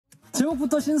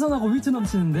제목부터 신선하고 위트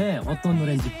넘치는데 어떤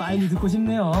노래인지 빨리 듣고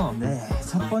싶네요. 네,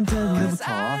 첫 번째 노래부터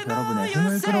여러분의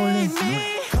흥을 끌어올릴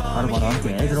노래 바로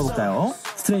함께 들어볼까요?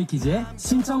 스트레이키즈의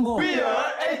신청곡.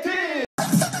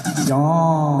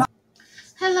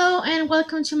 Hello and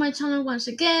welcome to my channel once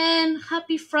again.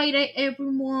 Happy Friday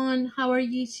everyone. How are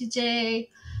you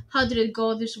today? How did it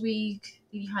go this week?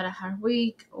 Did you had a hard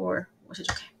week or was it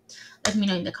okay? Let me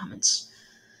know in the comments.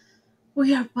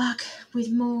 We are back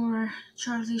with more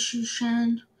Charlie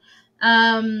Shen.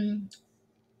 I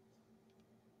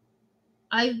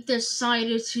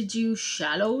decided to do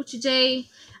Shallow today.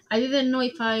 I didn't know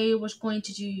if I was going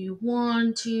to do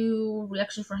 1, 2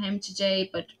 reactions for him today,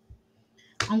 but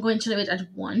I'm going to leave it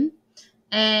at 1.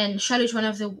 And Shallow is one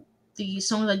of the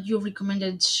songs that you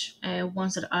recommended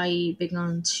once that I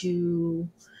began to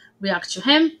react to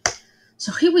him.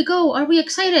 So here we go. Are we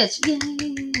excited?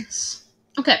 Yes.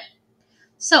 Okay.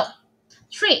 So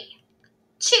 3,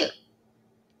 2,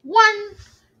 1,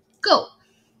 go.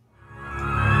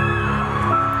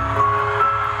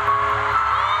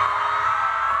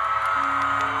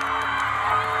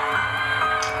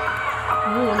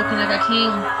 Oh, looking like a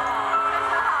king.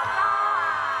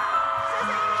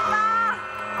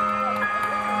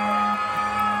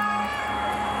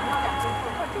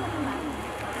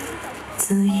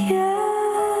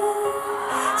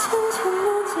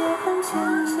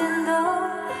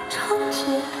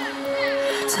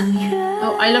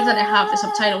 Oh, I love that I have the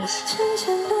subtitles.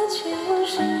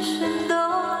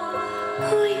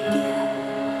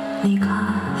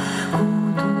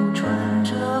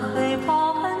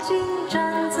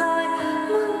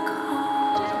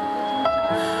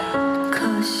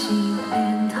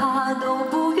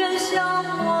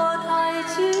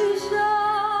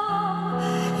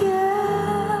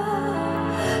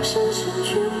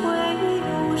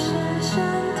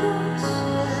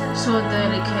 So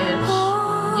delicate,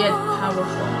 yet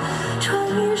powerful.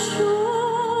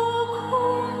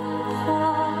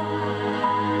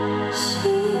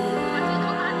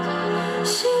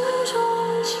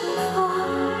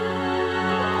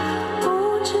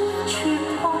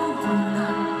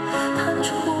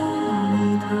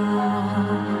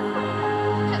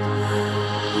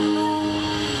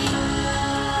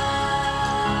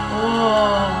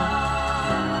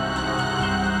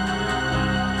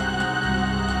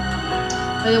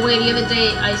 By the way, the other day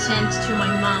I sent to my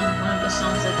mom one of the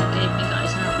songs that you gave me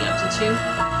guys and I reacted to.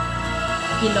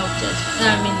 He loved it. I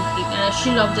mean,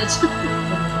 she loved it.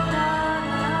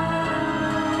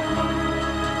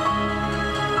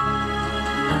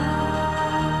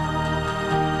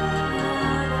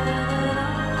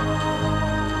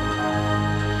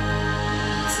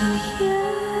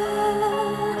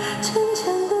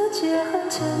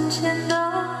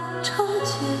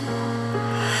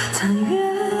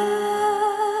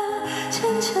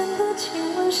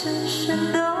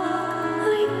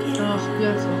 Oh,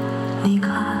 beautiful.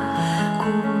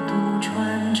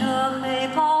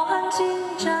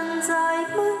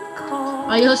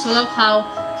 I also love how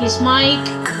his mic,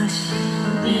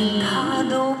 the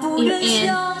ear end,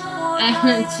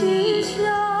 and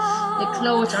the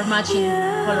clothes are matching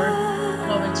color.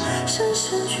 Love it.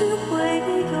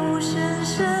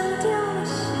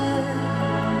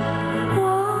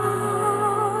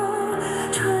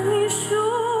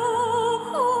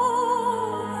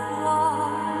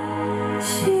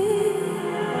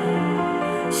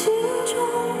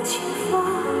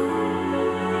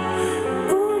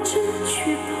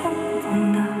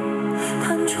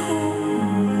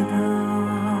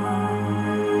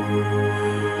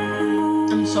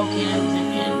 I'm soaking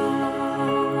everything in.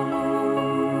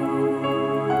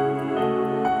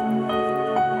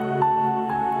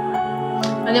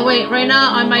 By the way, right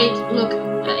now I might look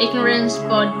ignorant,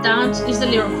 but that is the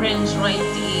Little Prince, right?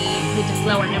 With the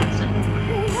flower and everything.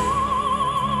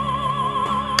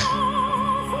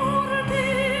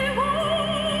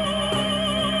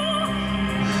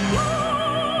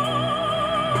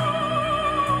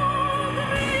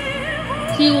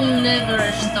 He will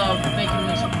never stop making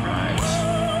me surprised.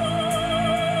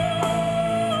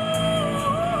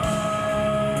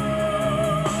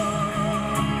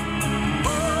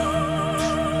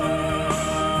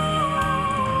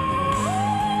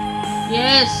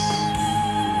 Yes.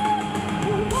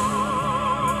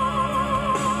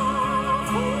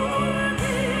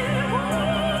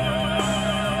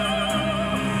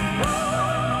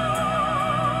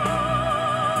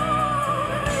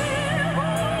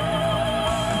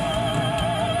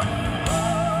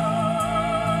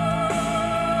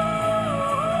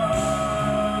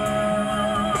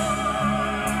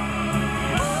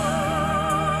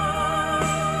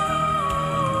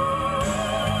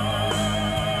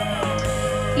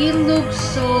 it looks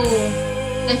so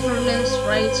effortless,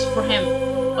 right? For him.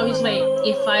 Obviously,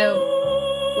 if I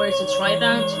were to try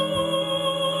that,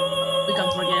 we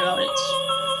can forget about it.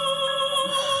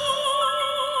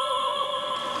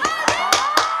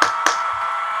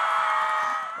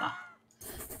 Wow.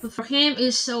 But for him,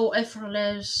 it's so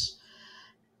effortless.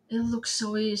 It looks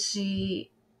so easy.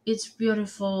 It's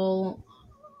beautiful.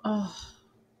 Oh,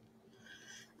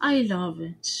 I love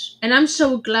it. And I'm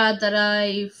so glad that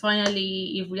I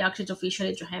finally reacted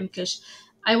officially to him because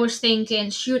I was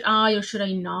thinking, should I or should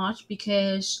I not?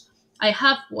 Because I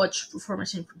have watched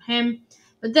performances from him.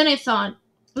 But then I thought,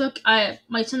 look, I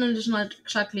my channel is not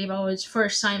exactly about its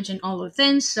first times and all of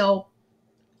things, so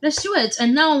let's do it.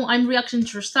 And now I'm reacting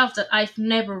to stuff that I've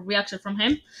never reacted from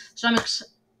him. So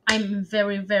I'm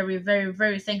very, very, very,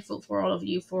 very thankful for all of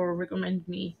you for recommending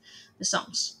me the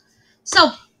songs.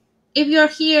 So if you're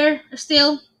here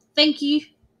still, thank you.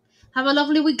 Have a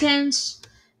lovely weekend.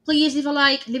 Please leave a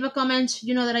like, leave a comment.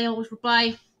 You know that I always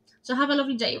reply. So have a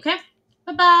lovely day, okay?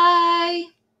 Bye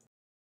bye.